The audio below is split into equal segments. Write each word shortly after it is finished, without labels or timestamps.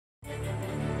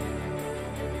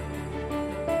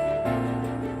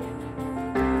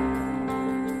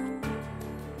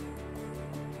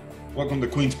Welcome to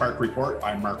Queen's Park Report.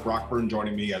 I'm Mark Rockburn.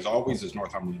 Joining me, as always, is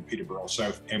Northumberland Peterborough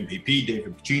South MPP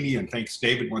David Piccini. And thanks,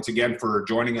 David, once again for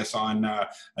joining us on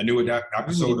a new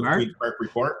episode of Queen's Park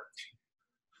Report.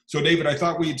 So, David, I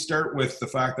thought we'd start with the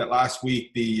fact that last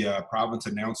week the province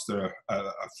announced a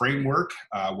framework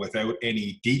without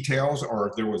any details,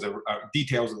 or there was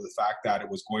details of the fact that it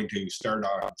was going to start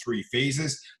on 3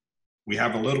 phases. We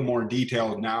have a little more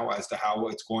detail now as to how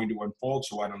it's going to unfold.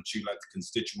 So why don't you let the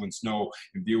constituents know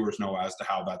and viewers know as to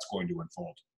how that's going to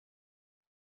unfold?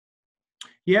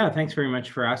 Yeah, thanks very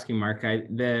much for asking, Mark.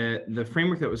 The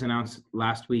framework that was announced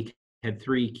last week had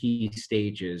 3 key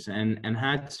stages and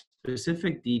had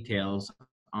specific details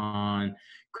on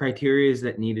criteria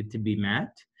that needed to be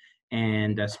met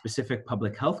and specific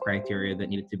public health criteria that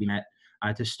needed to be met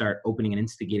to start opening and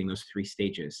instigating those 3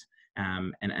 stages.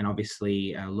 And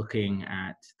obviously looking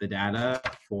at the data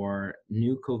for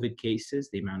new COVID cases,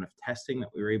 the amount of testing that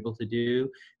we were able to do,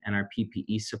 and our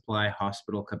PPE supply,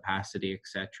 hospital capacity,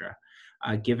 etc.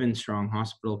 Given strong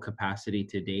hospital capacity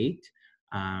to date,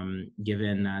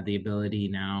 given the ability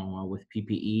now with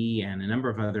PPE and a number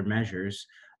of other measures,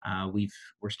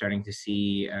 we're starting to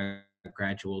see a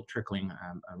gradual trickling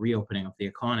reopening of the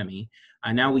economy.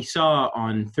 Now we saw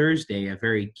on Thursday a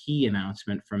very key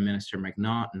announcement from Minister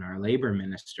McNaughton, our Labour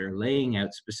Minister, laying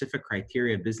out specific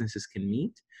criteria businesses can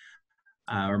meet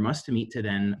or must meet to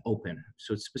then open.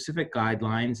 So it's specific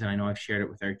guidelines, and I know I've shared it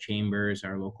with our chambers,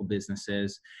 our local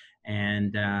businesses,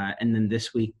 and then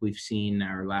this week we've seen,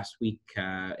 or last week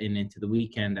and into the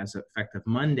weekend, as effective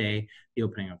Monday, the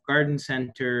opening of garden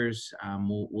centers.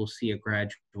 We'll see a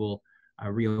gradual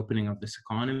reopening of this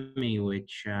economy,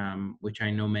 which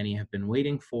I know many have been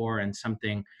waiting for, and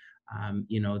something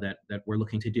that we're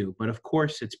looking to do. But of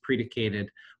course, it's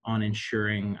predicated on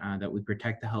ensuring that we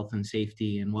protect the health and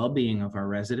safety and well-being of our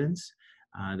residents.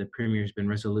 The Premier has been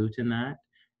resolute in that,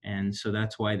 and so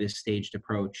that's why this staged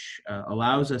approach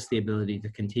allows us the ability to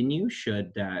continue.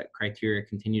 Should criteria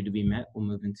continue to be met, we'll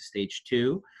move into stage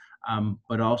 2,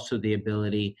 but also the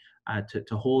ability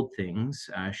to hold things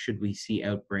should we see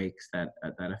outbreaks that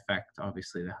affect,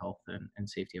 obviously, the health and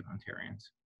safety of Ontarians.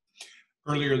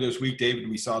 Earlier this week, David,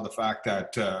 we saw the fact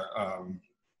that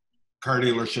car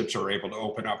dealerships are able to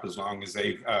open up as long as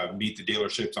they meet the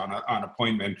dealerships on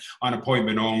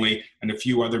appointment only, and a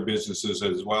few other businesses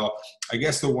as well. I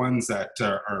guess the ones that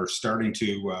are starting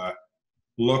to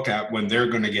look at when they're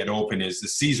going to get open is the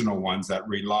seasonal ones that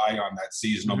rely on that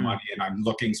seasonal money, and I'm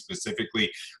looking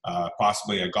specifically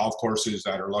possibly at golf courses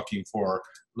that are looking for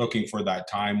that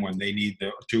time when they need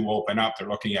to open up. They're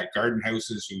looking at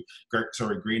greenhouses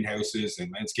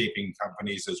and landscaping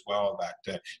companies as well, that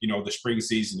the spring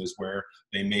season is where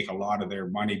they make a lot of their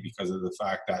money, because of the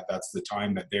fact that that's the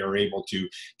time that they're able to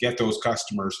get those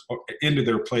customers into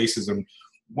their places. And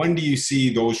when do you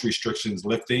see those restrictions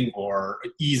lifting or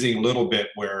easing a little bit,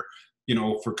 where,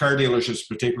 for car dealerships,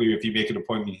 particularly if you make an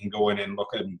appointment, you can go in and look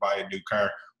at and buy a new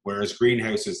car, whereas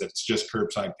greenhouses, it's just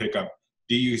curbside pickup.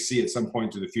 Do you see at some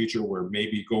point in the future where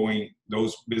maybe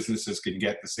those businesses can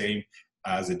get the same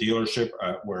as a dealership,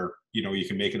 where, you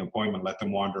can make an appointment, let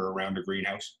them wander around a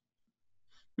greenhouse?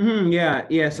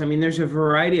 Yes. I mean, there's a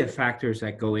variety of factors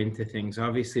that go into things.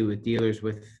 Obviously, with dealers,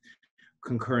 with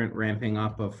concurrent ramping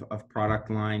up of product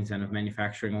lines and of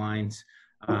manufacturing lines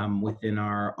within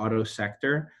our auto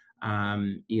sector,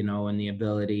 and the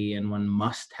ability, and one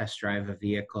must test drive a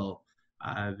vehicle,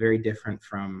 very different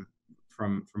from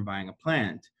buying a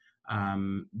plant.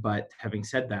 But having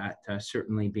said that,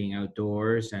 certainly being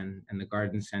outdoors and the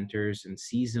garden centers and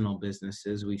seasonal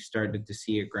businesses, we've started to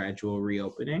see a gradual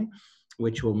reopening,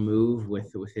 which will move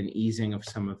with an easing of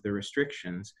some of the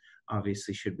restrictions.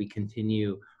 Obviously, should we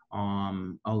continue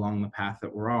along the path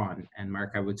that we're on. And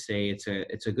Mark, I would say it's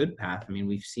a good path. I mean,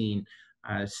 we've seen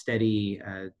steady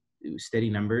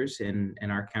numbers in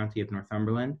our county of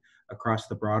Northumberland across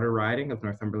the broader riding of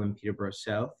Northumberland Peterborough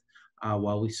South.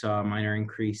 While we saw a minor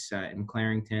increase in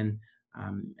Clarington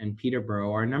and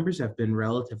Peterborough, our numbers have been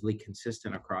relatively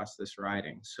consistent across this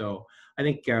riding. So I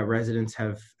think residents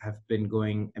have been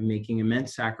going and making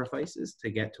immense sacrifices to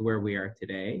get to where we are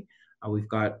today.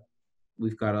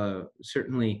 We've got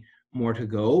certainly more to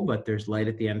go, but there's light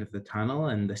at the end of the tunnel,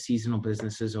 and the seasonal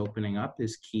businesses opening up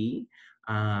is key.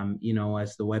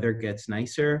 As the weather gets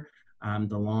nicer,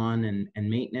 the lawn and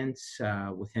maintenance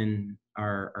within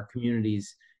our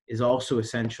communities is also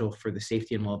essential for the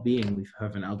safety and well-being. We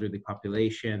have an elderly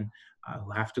population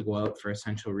who have to go out for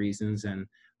essential reasons, and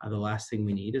the last thing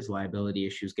we need is liability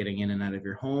issues getting in and out of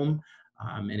your home.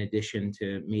 in addition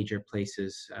to major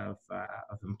places of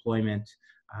employment,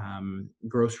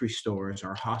 grocery stores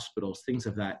or hospitals, things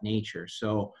of that nature.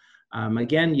 So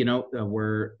again,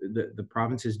 the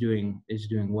province is doing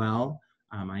well.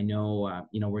 I know,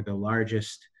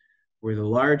 we're the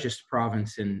largest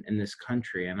province in this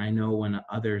country. And I know when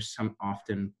others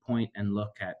often point and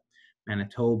look at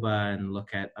Manitoba and look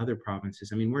at other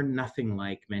provinces, I mean, we're nothing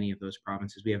like many of those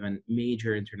provinces. We have a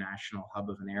major international hub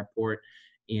of an airport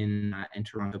in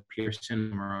Toronto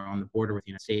Pearson. We're on the border with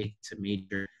the United States, a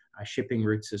major shipping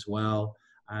routes as well.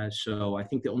 So I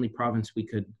think the only province we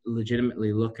could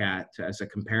legitimately look at as a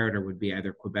comparator would be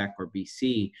either Quebec or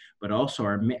BC, but also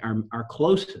our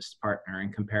closest partner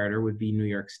and comparator would be New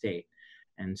York State.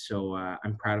 And so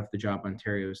I'm proud of the job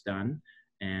Ontario's done,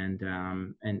 and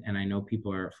I know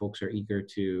folks are eager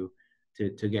to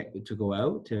go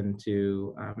out and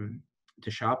to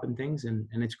shop and things, and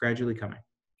it's gradually coming.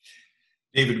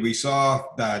 David, we saw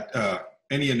that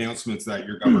any announcements that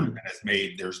your government has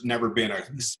made, there's never been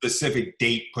a specific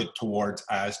date put towards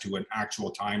as to an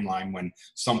actual timeline when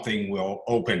something will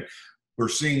open. We're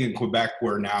seeing in Quebec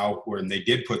when they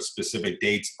did put specific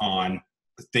dates on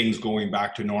things going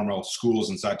back to normal,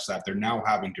 schools and such, that they're now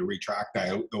having to retract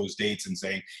those dates and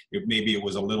saying maybe it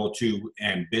was a little too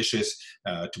ambitious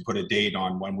to put a date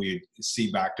on when we see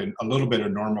back to a little bit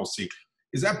of normalcy.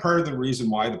 Is that part of the reason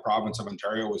why the province of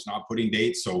Ontario is not putting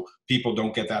dates, so people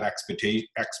don't get that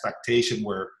expectation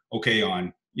where, okay,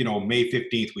 on May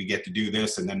 15th we get to do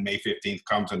this, and then May 15th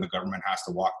comes and the government has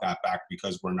to walk that back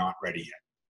because we're not ready yet?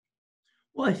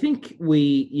 Well, I think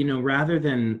rather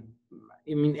than,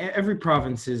 I mean, every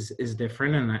province is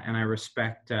different, and I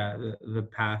respect the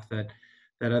path that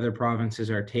other provinces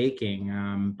are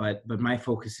taking. But my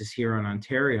focus is here on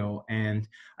Ontario, and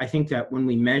I think that when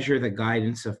we measure the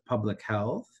guidance of public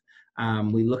health,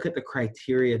 we look at the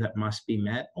criteria that must be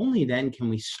met. Only then can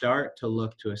we start to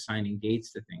look to assigning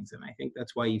dates to things. And I think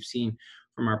that's why you've seen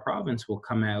from our province, we'll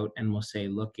come out and we'll say,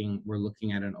 we're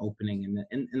looking at an opening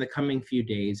in the coming few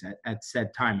days at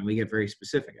said time. And we get very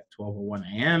specific at 12:01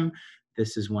 a.m.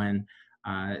 This is when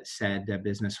said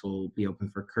business will be open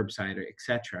for curbside,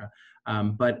 etc.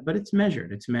 But it's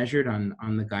measured. It's measured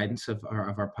on the guidance of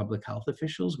our public health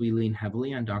officials. We lean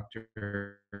heavily on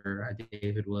Dr.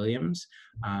 David Williams.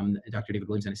 Dr. David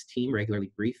Williams and his team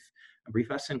regularly brief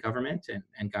us in government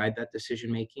and guide that decision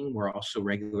making. We're also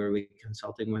regularly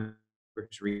consulting with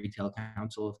Retail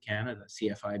Council of Canada,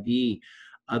 CFIB,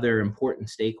 other important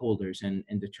stakeholders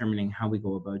in determining how we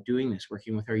go about doing this,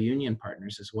 working with our union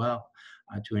partners as well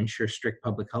to ensure strict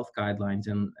public health guidelines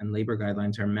and labor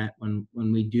guidelines are met when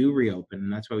we do reopen.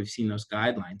 And that's why we've seen those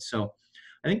guidelines. So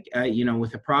I think,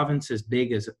 with a province as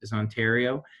big as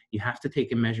Ontario, you have to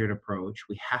take a measured approach.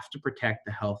 We have to protect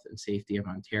the health and safety of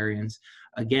Ontarians.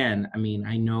 Again, I mean,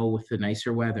 I know with the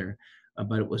nicer weather,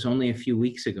 but it was only a few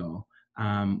weeks ago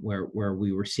where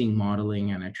we were seeing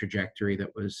modeling and a trajectory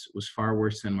that was far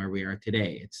worse than where we are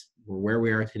today. We're where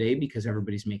we are today because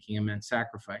everybody's making immense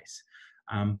sacrifice.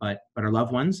 But our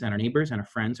loved ones and our neighbors and our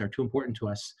friends are too important to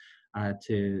us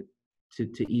to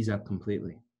ease up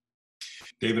completely.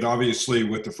 David, obviously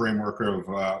with the framework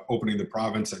of opening the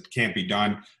province, it can't be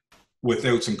done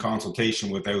without some consultation,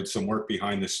 without some work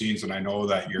behind the scenes. And I know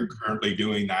that you're currently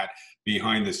doing that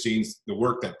behind the scenes, the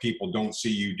work that people don't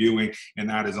see you doing. And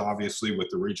that is obviously with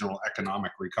the Regional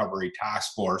Economic Recovery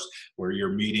Task Force, where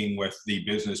you're meeting with the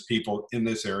business people in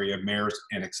this area, mayors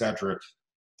and et cetera,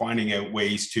 finding out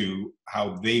ways to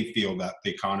how they feel that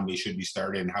the economy should be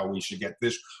started and how we should get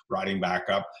this riding back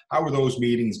up. How are those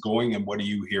meetings going, and what are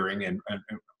you hearing and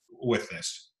with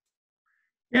this?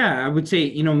 Yeah, I would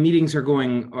say meetings are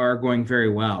going very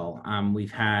well.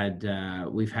 We've had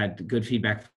good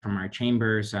feedback from our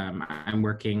chambers. I'm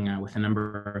working with a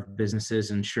number of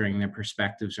businesses, ensuring their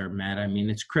perspectives are met. I mean,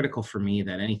 it's critical for me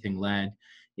that anything led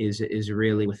is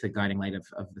really with the guiding light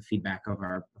of the feedback of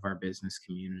our business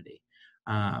community.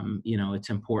 It's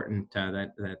important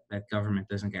that government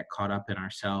doesn't get caught up in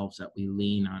ourselves, that we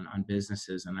lean on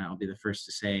businesses. And I'll be the first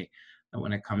to say that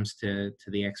when it comes to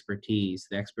the expertise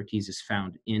is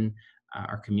found in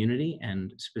our community,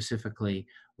 and specifically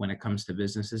when it comes to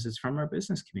businesses, it's from our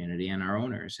business community and our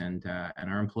owners and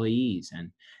our employees,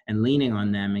 and leaning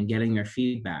on them and getting their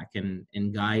feedback and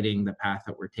guiding the path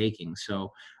that we're taking.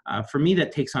 So for me,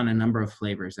 that takes on a number of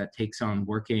flavors. That takes on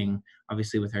working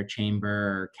obviously with our chamber,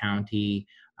 our county,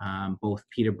 both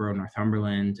Peterborough,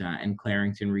 Northumberland, and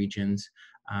Clarington regions.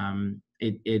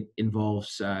 It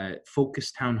involves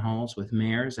focused town halls with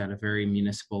mayors at a very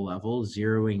municipal level,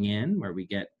 zeroing in where we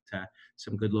get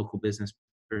some good local business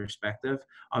perspective.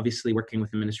 Obviously, working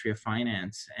with the Ministry of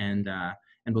Finance and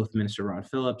and both Minister Rod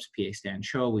Phillips, PA Stan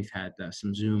Cho. We've had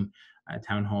some Zoom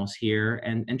town halls here,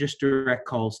 and just direct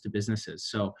calls to businesses.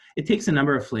 So it takes a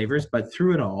number of flavors, but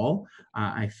through it all,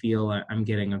 I feel I'm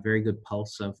getting a very good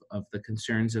pulse of the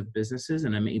concerns of businesses,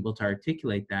 and I'm able to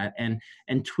articulate that and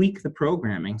tweak the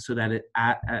programming so that it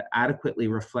adequately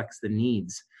reflects the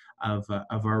needs of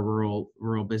our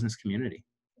rural business community.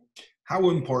 How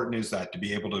important is that to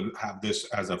be able to have this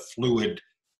as a fluid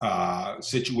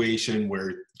situation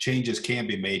where changes can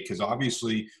be made? Because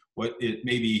obviously what it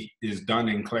maybe is done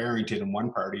in Clarington in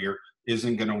one part here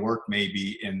isn't going to work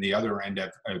maybe in the other end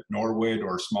of Norwood,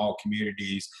 or small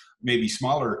communities, maybe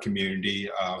smaller community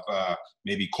of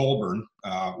maybe Colburn,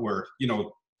 where, you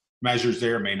know, measures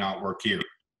there may not work here.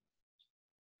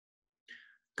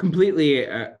 Completely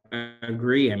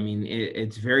agree. I mean,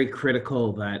 it's very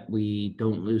critical that we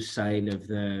don't lose sight of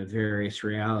the various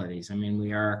realities. I mean,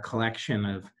 we are a collection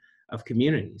of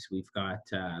communities. We've got,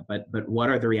 but what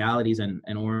are the realities in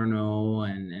Orono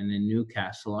and in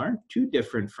Newcastle aren't too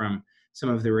different from some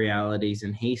of the realities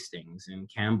in Hastings and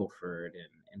Campbellford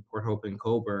and Port Hope and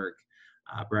Cobourg,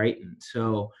 Brighton.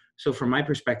 So from my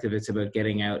perspective, it's about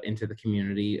getting out into the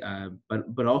community,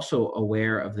 but also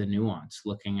aware of the nuance,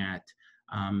 looking at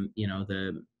you know,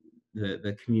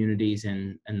 the communities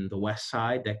in the west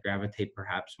side that gravitate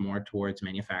perhaps more towards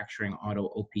manufacturing, auto,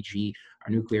 OPG,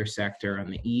 our nuclear sector on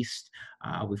the east.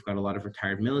 We've got a lot of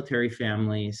retired military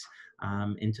families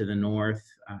into the north,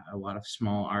 a lot of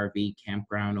small RV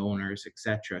campground owners,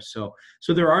 etc. So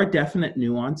there are definite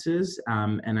nuances,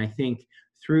 and I think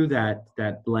through that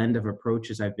blend of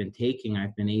approaches I've been taking,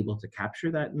 I've been able to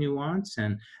capture that nuance.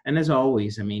 And as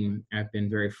always, I mean, I've been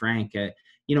very frank.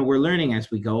 You know, we're learning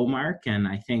as we go, Mark, and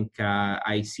I think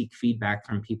I seek feedback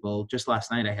from people. Just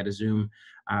last night, I had a Zoom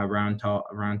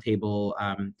roundtable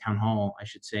town hall, I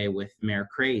should say, with Mayor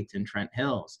Crate in Trent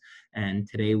Hills. And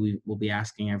today we will be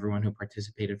asking everyone who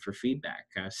participated for feedback.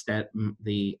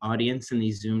 The audience in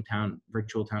these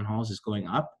virtual town halls is going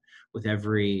up with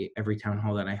every town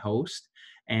hall that I host.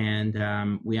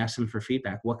 And we asked them for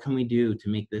feedback. What can we do to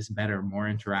make this better, more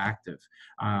interactive?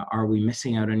 Are we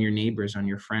missing out on your neighbors, on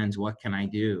your friends? What can I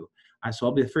do? So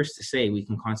I'll be the first to say we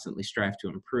can constantly strive to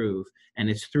improve. And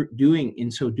it's through doing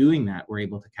that, we're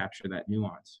able to capture that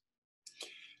nuance.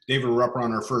 David, we're up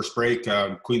on our first break,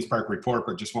 Queen's Park Report,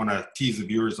 but just want to tease the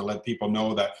viewers to let people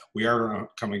know that we are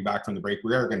coming back from the break.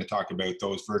 We are going to talk about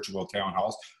those virtual town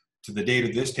halls. To the date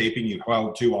of this taping, you've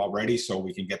held two already, so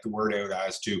we can get the word out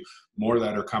as to more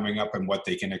that are coming up and what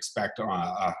they can expect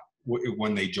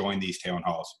when they join these town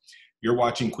halls. You're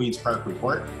watching Queen's Park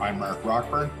Report. I'm Mark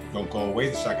Rockburn. Don't go away.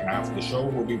 The second half of the show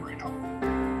will be right up.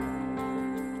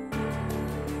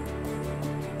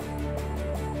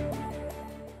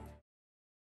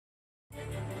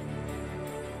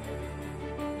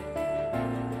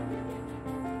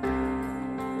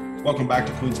 Welcome back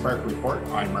to Queen's Park Report.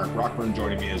 I'm Mark Rockburn.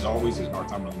 Joining me as always is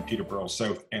Northumberland Peterborough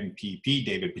South MPP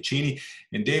David Piccini.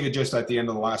 And David, just at the end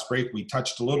of the last break, we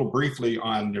touched a little briefly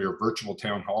on your virtual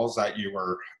town halls that you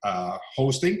are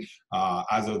hosting.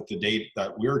 As of the date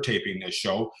that we're taping this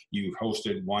show, you've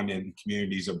hosted one in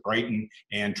communities of Brighton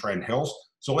and Trent Hills.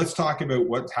 So let's talk about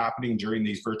what's happening during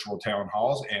these virtual town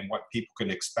halls and what people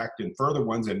can expect in further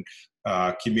ones in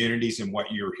communities and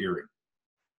what you're hearing.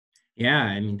 Yeah,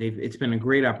 I mean, it's been a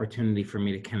great opportunity for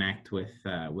me to connect with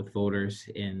voters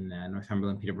in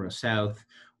Northumberland Peterborough South,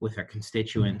 with our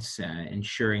constituents,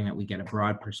 ensuring that we get a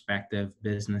broad perspective,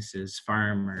 businesses,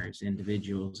 farmers,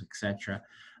 individuals, etc.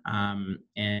 And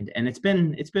it's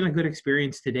been a good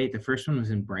experience to date. The first one was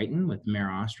in Brighton with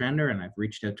Mayor Ostrander, and I've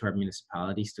reached out to our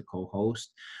municipalities to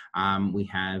co-host. We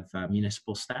have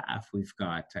municipal staff, we've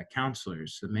got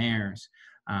councillors, the mayors,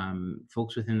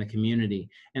 folks within the community,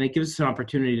 and it gives us an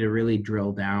opportunity to really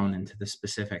drill down into the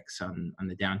specifics on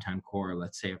the downtown core,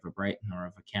 let's say of a Brighton or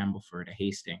of a Campbellford, a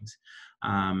Hastings.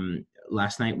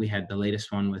 Last night we had the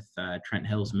latest one with Trent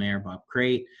Hills Mayor Bob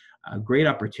Crate. A great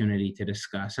opportunity to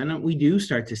discuss, and we do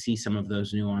start to see some of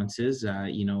those nuances.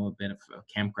 You know, a bit of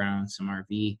campground, some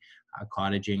RV,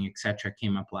 cottaging, etc.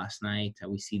 came up last night.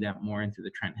 We see that more into the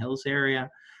Trent Hills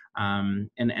area.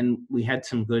 And we had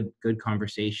some good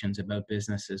conversations about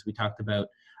businesses. We talked about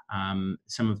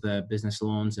some of the business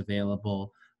loans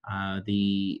available,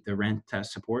 the rent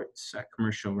supports,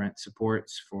 commercial rent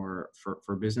supports for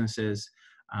businesses.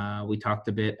 We talked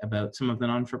a bit about some of the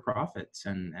non-for-profits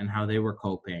and how they were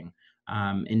coping.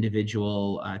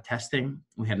 Individual testing.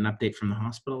 We had an update from the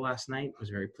hospital last night. I was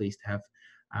very pleased to have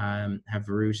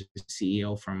Varouge, the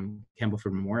CEO from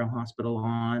Campbellford Memorial Hospital,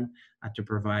 on to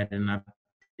provide an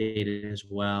update as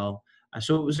well.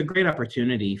 So it was a great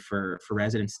opportunity for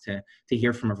residents to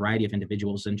hear from a variety of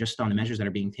individuals and just on the measures that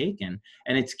are being taken.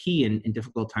 And it's key in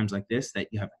difficult times like this that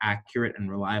you have accurate and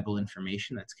reliable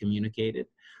information that's communicated.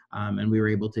 And we were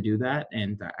able to do that.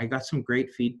 And I got some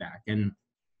great feedback. And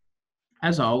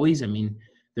as always, I mean,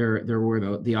 there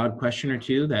were the odd question or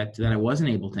two that I wasn't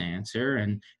able to answer,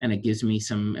 and it gives me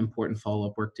some important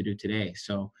follow-up work to do today.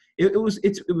 So it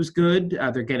was good.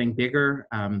 They're getting bigger.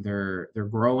 They're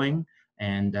growing,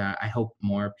 and I hope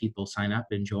more people sign up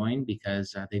and join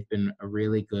because they've been a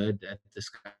really good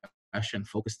discussion,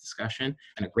 focused discussion,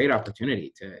 and a great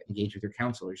opportunity to engage with your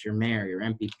councillors, your mayor, your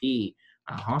MPP,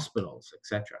 hospitals,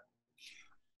 etc.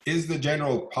 Is the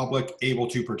general public able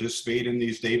to participate in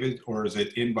these, David, or is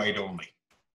it invite only?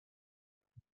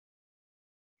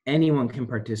 Anyone can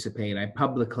participate. I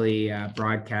publicly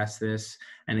broadcast this.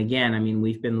 And again, I mean,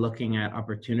 we've been looking at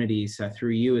opportunities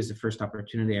through you as the first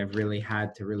opportunity I've really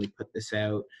had to really put this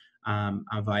out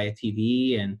via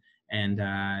TV.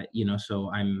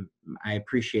 So I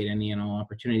appreciate any and all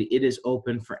opportunity. It is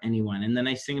open for anyone. And the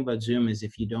nice thing about Zoom is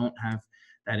if you don't have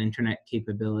that internet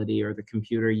capability or the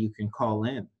computer, you can call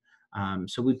in.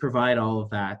 So we provide all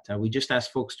of that. We just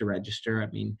ask folks to register. I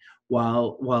mean,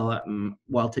 while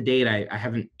to date I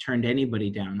haven't turned anybody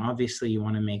down. Obviously, you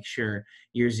want to make sure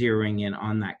you're zeroing in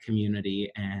on that community,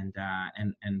 and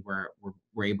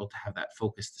we're able to have that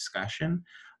focused discussion.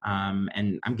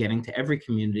 And I'm getting to every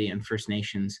community and First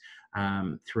Nations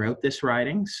throughout this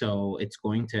riding, so it's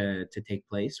going to take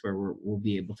place where we'll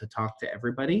be able to talk to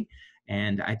everybody.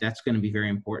 And that's going to be very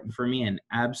important for me. And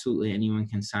absolutely anyone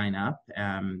can sign up.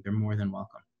 They're more than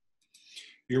welcome.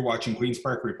 You're watching Queen's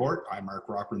Park Report. I'm Mark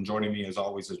Rockburn. Joining me as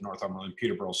always is Northumberland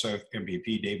Peterborough South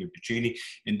MPP David Piccini.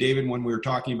 And David, when we were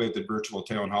talking about the virtual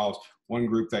town halls, one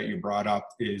group that you brought up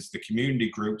is the community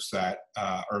groups that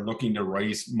are looking to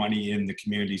raise money in the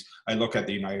communities. I look at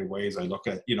the United Ways. I look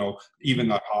at, even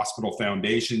the hospital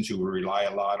foundations who rely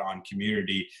a lot on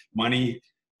community money.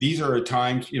 These are at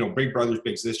times, Big Brothers,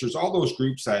 Big Sisters, all those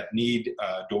groups that need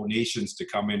donations to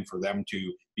come in for them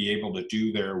to be able to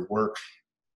do their work.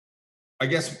 I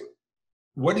guess,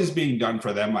 what is being done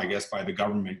for them, I guess, by the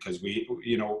government? Because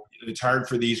it's hard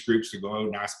for these groups to go out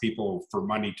and ask people for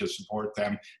money to support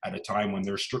them at a time when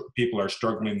people are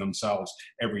struggling themselves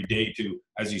every day to,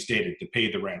 as you stated, to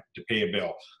pay the rent, to pay a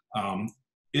bill.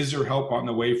 Is there help on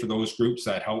the way for those groups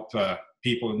that help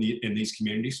people in these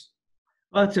communities?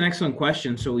 Well, that's an excellent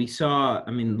question. So we saw,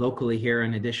 locally here,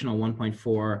 an additional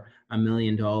 $1.4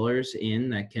 million in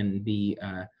that can be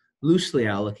loosely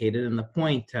allocated. And the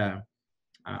point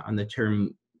on the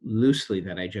term loosely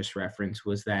that I just referenced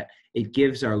was that it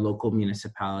gives our local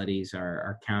municipalities,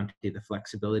 our county, the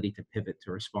flexibility to pivot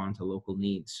to respond to local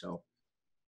needs. So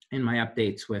in my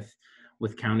updates with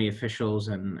county officials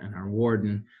and our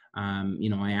warden,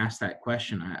 I asked that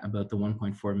question about the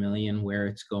 1.4 million, where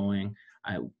it's going.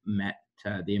 I met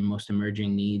the most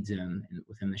emerging needs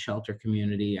within the shelter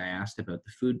community. I asked about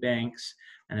the food banks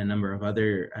and a number of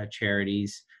other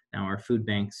charities. Now, our food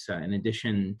banks, in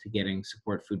addition to getting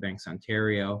support, Food Banks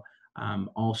Ontario,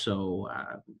 also,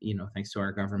 thanks to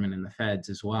our government and the feds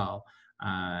as well,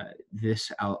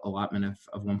 this allotment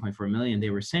of 1.4 million,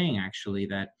 they were saying actually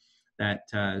that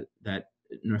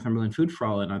Northumberland Food for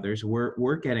All and others,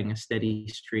 we're getting a steady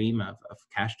stream of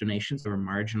cash donations that were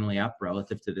marginally up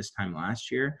relative to this time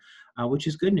last year, which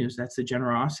is good news. That's the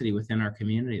generosity within our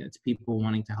community. That's people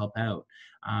wanting to help out.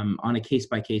 On a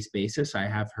case-by-case basis, I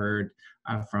have heard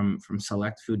from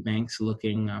select food banks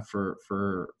looking for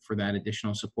that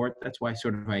additional support. That's why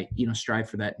I strive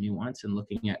for that nuance and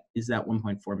looking at, is that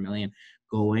 1.4 million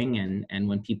going? And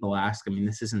when people ask,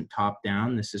 this isn't top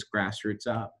down, this is grassroots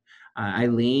up. I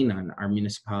lean on our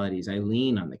municipalities. I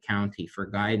lean on the county for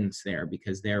guidance there,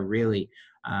 because they're really,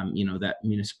 that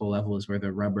municipal level is where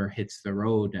the rubber hits the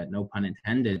road, no pun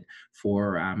intended,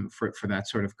 for that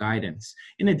sort of guidance.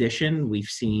 In addition, we've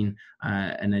seen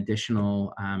an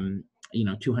additional,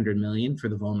 200 million for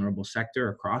the vulnerable sector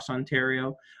across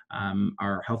Ontario.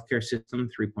 Our healthcare system,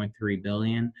 3.3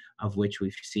 billion, of which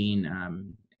we've seen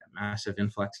massive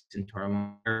influx into our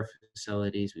long-term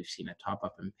facilities. We've seen a top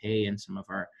up in pay in some of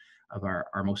our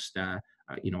most, our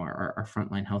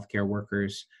frontline healthcare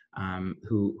workers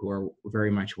who are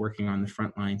very much working on the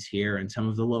front lines here, and some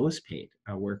of the lowest paid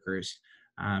workers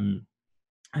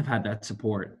have had that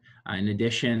support. In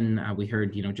addition, we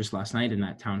heard, just last night in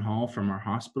that town hall from our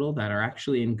hospital that are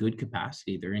actually in good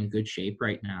capacity. They're in good shape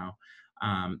right now.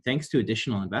 Thanks to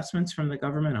additional investments from the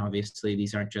government. Obviously,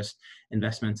 these aren't just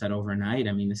investments that overnight.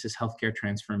 This is healthcare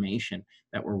transformation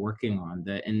that we're working on.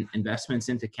 The investments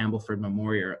into Campbellford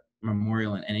Memorial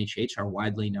Memorial and NHH are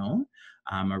widely known,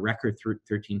 a record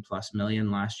 13 plus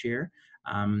million last year.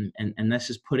 And this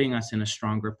is putting us in a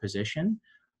stronger position.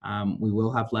 We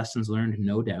will have lessons learned,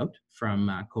 no doubt, from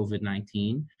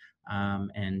COVID-19.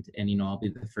 And I'll be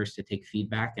the first to take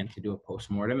feedback and to do a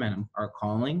postmortem, and are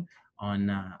calling on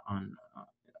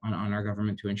our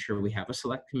government to ensure we have a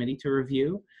select committee to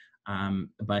review.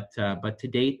 But to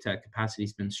date, capacity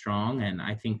has been strong, and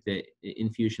I think the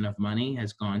infusion of money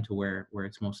has gone to where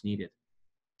it's most needed.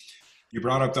 You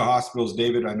brought up the hospitals,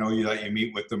 David. I know that you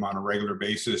meet with them on a regular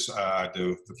basis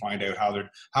to find out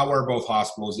how are both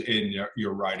hospitals in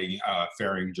your riding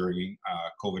faring during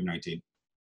COVID-19.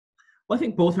 Well, I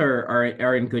think both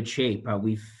are in good shape.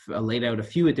 We've laid out a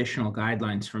few additional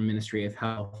guidelines from Ministry of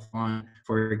Health on,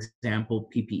 for example,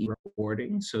 PPE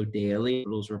reporting. So daily,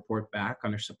 hospitals report back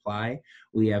on their supply.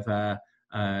 We have a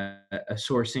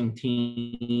sourcing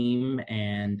team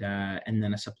and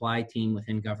then a supply team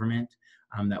within government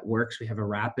that works. We have a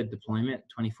rapid deployment,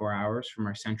 24 hours from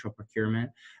our central procurement.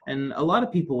 And a lot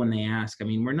of people, when they ask, I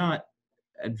mean, we're not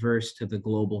adverse to the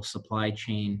global supply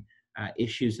chain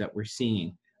issues that we're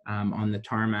seeing on the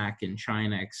tarmac in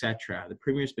China, etc. The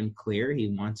Premier's been clear. He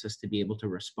wants us to be able to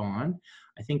respond.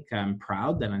 I think I'm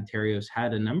proud that Ontario's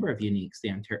had a number of uniques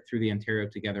through the Ontario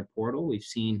Together portal. We've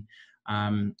seen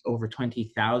over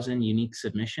 20,000 unique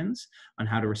submissions on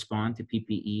how to respond to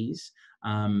PPEs,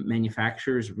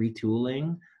 manufacturers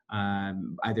retooling,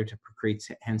 either to create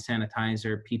hand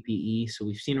sanitizer, PPE. So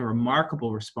we've seen a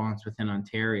remarkable response within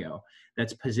Ontario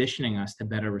that's positioning us to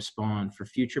better respond for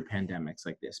future pandemics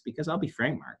like this. Because I'll be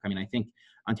frank, Mark, I mean, I think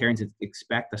Ontarians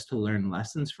expect us to learn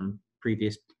lessons from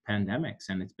previous pandemics,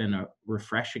 and it's been a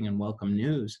refreshing and welcome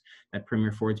news that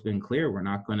Premier Ford's been clear we're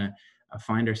not going to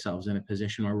find ourselves in a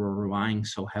position where we're relying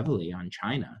so heavily on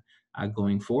China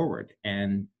going forward.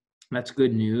 And that's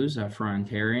good news for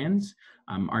Ontarians.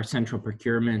 Our central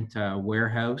procurement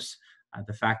warehouse,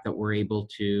 the fact that we're able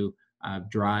to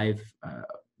drive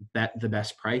the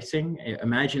best pricing.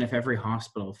 Imagine if every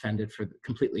hospital fended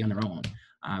completely on their own.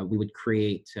 We would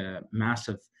create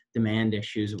massive demand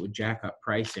issues that would jack up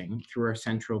pricing. Through our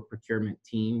central procurement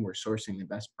team, we're sourcing the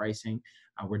best pricing.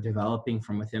 We're developing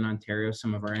from within Ontario.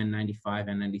 Some of our N95,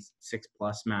 N96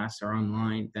 plus masks are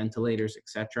online, ventilators,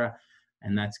 etc.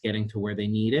 And that's getting to where they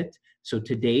need it. So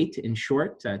to date, in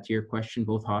short, to your question,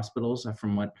 both hospitals,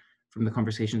 from the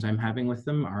conversations I'm having with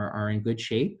them, are in good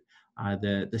shape.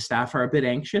 The staff are a bit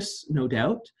anxious, no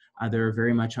doubt. They're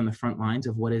very much on the front lines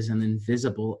of what is an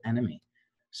invisible enemy.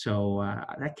 So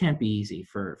that can't be easy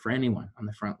for anyone on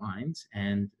the front lines.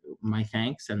 And my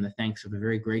thanks and the thanks of a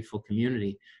very grateful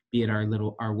community, be it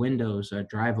our windows,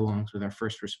 drive-alongs with our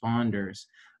first responders,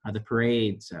 the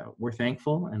parades. We're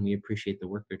thankful and we appreciate the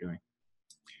work they're doing.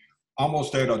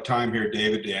 Almost out of time here,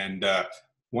 David, and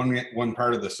one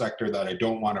part of the sector that I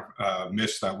don't want to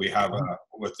miss that we have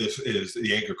with this is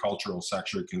the agricultural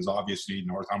sector, because obviously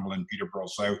Northumberland Peterborough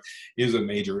South is a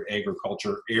major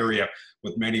agriculture area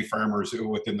with many farmers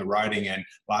within the riding. And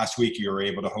last week you were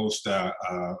able to host a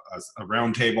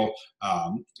roundtable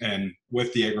and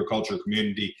with the agriculture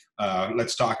community.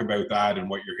 Let's talk about that and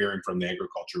what you're hearing from the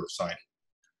agriculture side.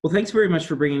 Well, thanks very much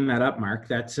for bringing that up, Mark.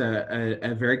 That's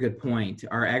a very good point.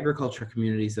 Our agriculture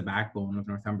community is the backbone of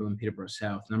Northumberland Peterborough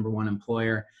South, #1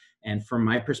 employer. And from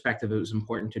my perspective, it was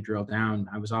important to drill down.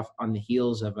 I was off on the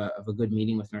heels of a good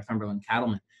meeting with Northumberland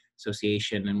Cattlemen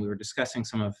Association, and we were discussing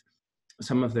some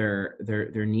of their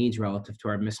needs relative to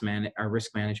our risk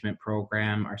management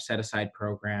program, our set-aside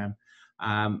program.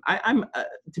 I'm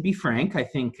to be frank, I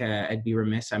think I'd be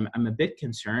remiss. I'm a bit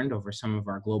concerned over some of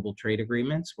our global trade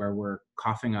agreements where we're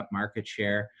coughing up market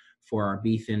share for our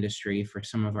beef industry, for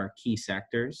some of our key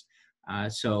sectors.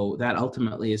 So that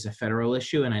ultimately is a federal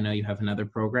issue, and I know you have another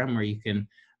program where you can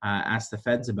ask the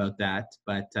feds about that.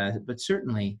 But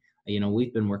certainly,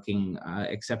 we've been working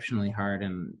exceptionally hard,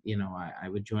 and I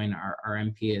would join our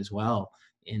MP as well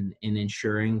in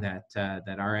ensuring that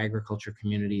our agriculture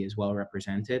community is well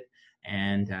represented.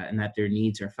 And that their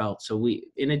needs are felt. So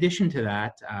in addition to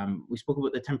that, we spoke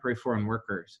about the temporary foreign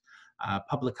workers,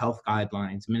 public health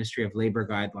guidelines, Ministry of Labor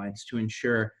guidelines to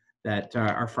ensure that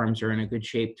our farms are in a good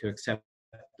shape to accept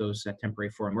those temporary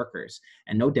foreign workers.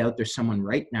 And no doubt there's someone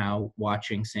right now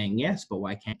watching saying, yes, but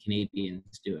why can't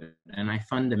Canadians do it? And I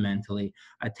fundamentally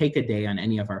take a day on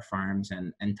any of our farms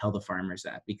and tell the farmers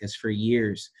that, because for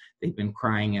years they've been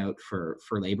crying out for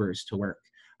laborers to work.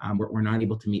 We're not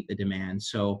able to meet the demand.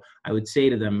 So I would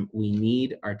say to them, we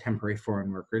need our temporary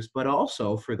foreign workers, but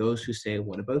also for those who say,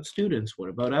 what about students? What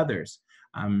about others?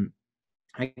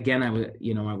 Again, I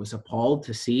was appalled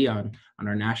to see on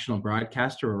our national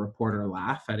broadcaster a reporter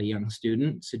laugh at a young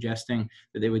student suggesting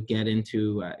that they would get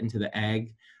into the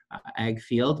ag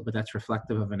field, but that's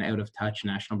reflective of an out of touch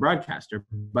national broadcaster.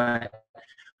 But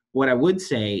what I would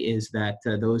say is that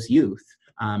those youth,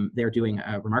 they're doing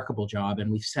a remarkable job, and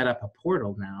we've set up a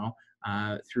portal now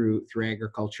through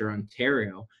Agriculture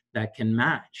Ontario that can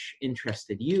match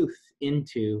interested youth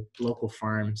into local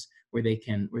farms where they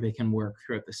can work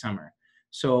throughout the summer.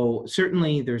 So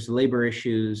certainly there's labor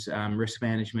issues, risk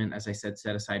management, as I said,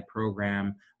 set aside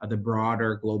program, the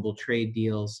broader global trade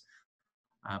deals,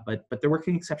 but they're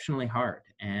working exceptionally hard.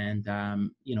 And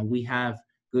we have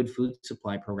good food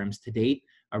supply programs to date,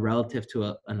 relative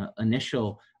to an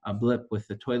initial blip with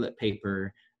the toilet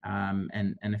paper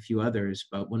and a few others.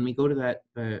 But when we go to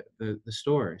the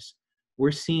stores,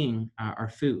 we're seeing our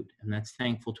food, and that's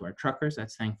thankful to our truckers.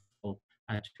 That's thankful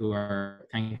to our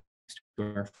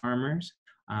farmers.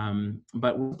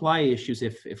 But supply issues,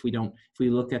 if we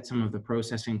look at some of the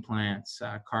processing plants,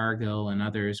 Cargill and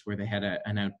others, where they had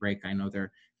an outbreak, I know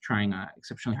they're trying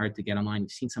exceptionally hard to get online.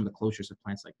 We've seen some of the closures of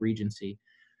plants like Regency.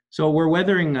 So we're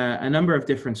weathering a number of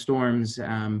different storms,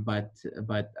 but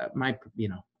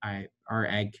our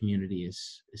ag community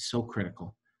is so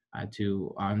critical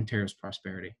to Ontario's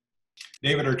prosperity.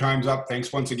 David, our time's up.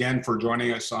 Thanks once again for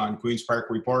joining us on Queen's Park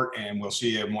Report, and we'll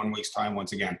see you in 1 week's time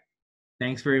once again.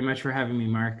 Thanks very much for having me,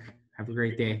 Mark. Have a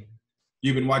great day.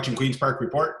 You've been watching Queen's Park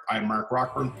Report. I'm Mark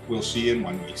Rockburn. We'll see you in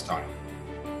 1 week's time.